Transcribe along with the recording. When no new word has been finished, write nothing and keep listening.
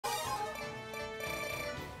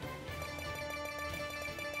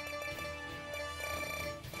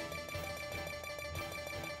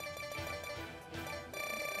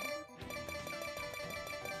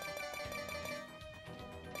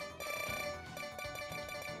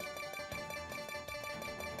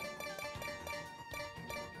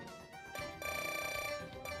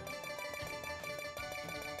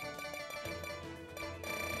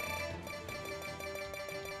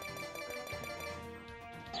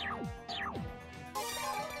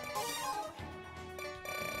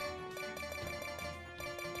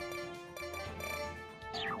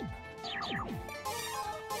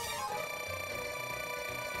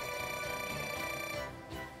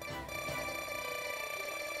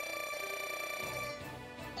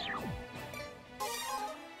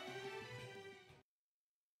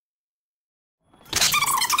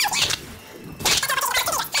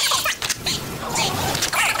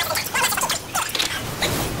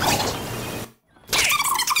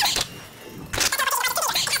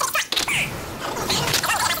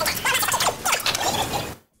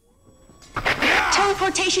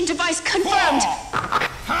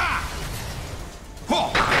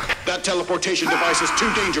That teleportation device is too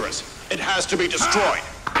dangerous. It has to be destroyed.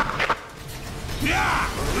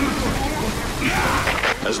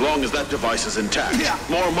 As long as that device is intact,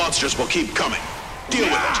 more monsters will keep coming. Deal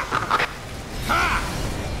with it.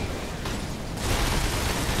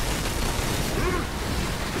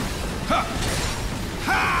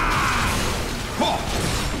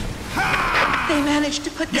 They managed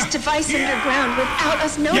to put this device underground without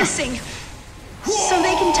us noticing. So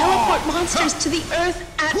they can teleport monsters to the Earth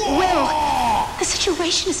at will. The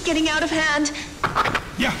situation is getting out of hand.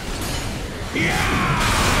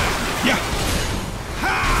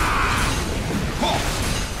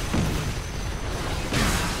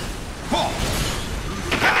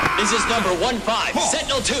 This is number 1-5,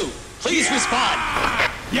 Sentinel 2. Please respond.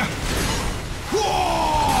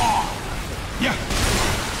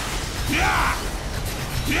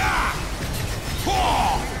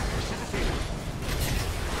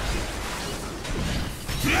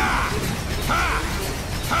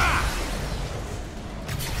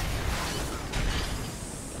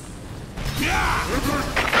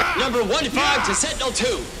 Number 1-5 to Sentinel 2.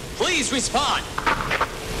 Please respond.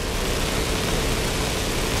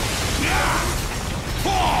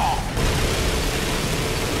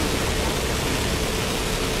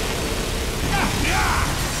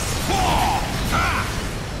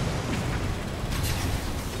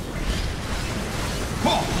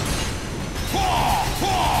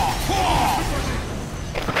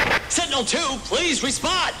 Sentinel 2, please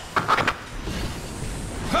respond.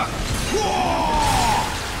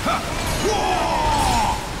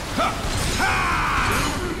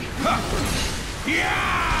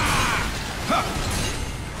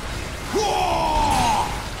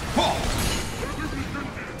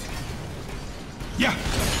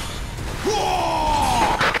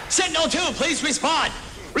 Sentinel 2, please respond.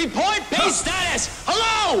 Report base status.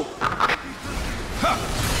 Hello!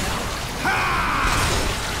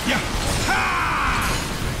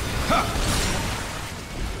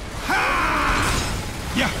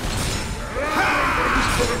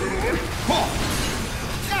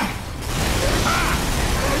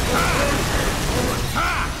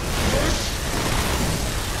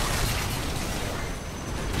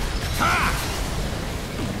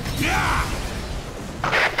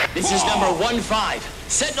 This is number 1-5.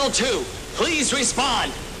 Sentinel 2, please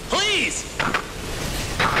respond. Please!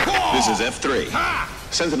 This is F3.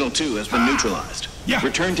 Sentinel 2 has been neutralized.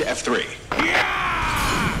 Return to F3.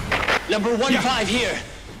 Number 1-5 here.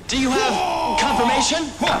 Do you have confirmation?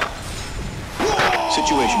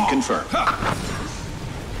 Situation confirmed.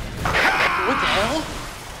 What the hell?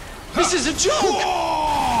 This is a joke!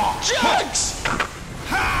 Jugs!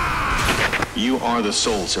 You are the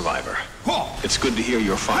sole survivor. It's good to hear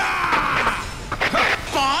you're fine.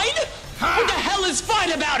 Fine? What the hell is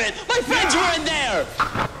fine about it? My friends were in there!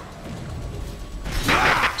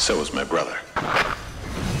 So is my brother.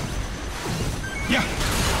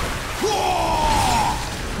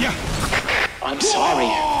 I'm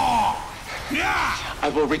sorry. I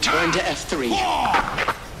will return to F3.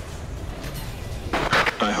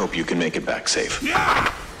 I hope you can make it back safe.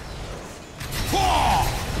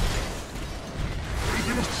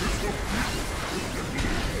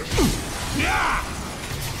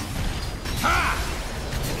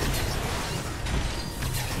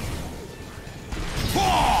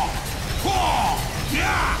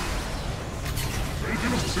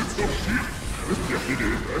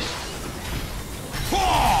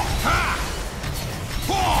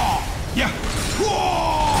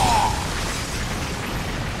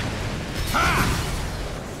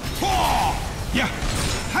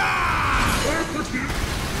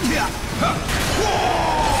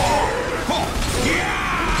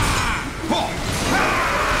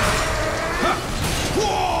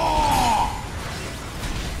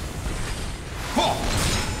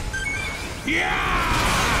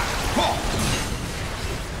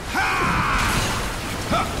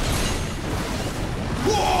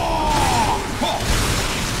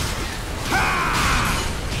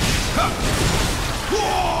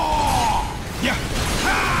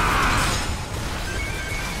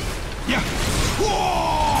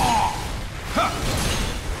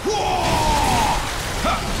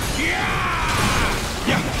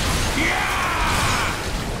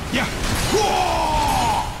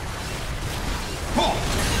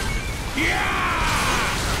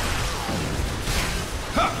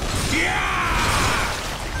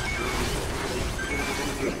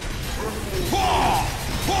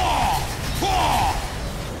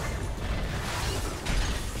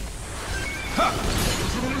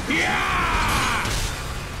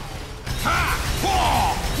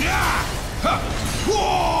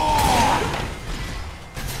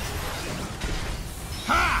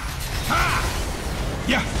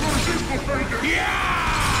 Yeah!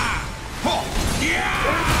 Yeah! Oh! Yeah!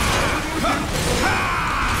 Ha! Ha!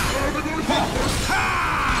 Oh! Ha!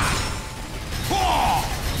 Oh!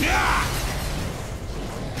 Yeah!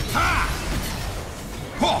 Ha!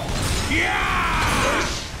 Oh! Yeah!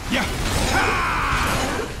 Yeah! Ha!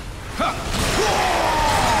 Ha! Oh!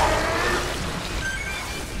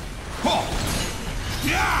 Oh!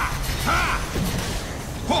 Yeah! Ha!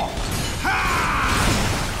 Oh! Ha!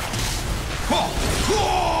 Oh! Oh!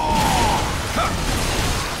 Ha!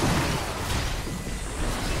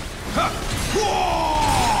 Ha! Oh!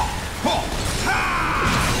 Oh! Ha!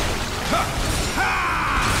 Ha! Ha!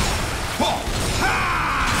 Oh! Ha!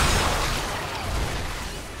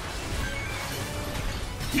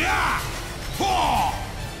 Yeah! Oh!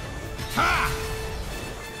 Ha!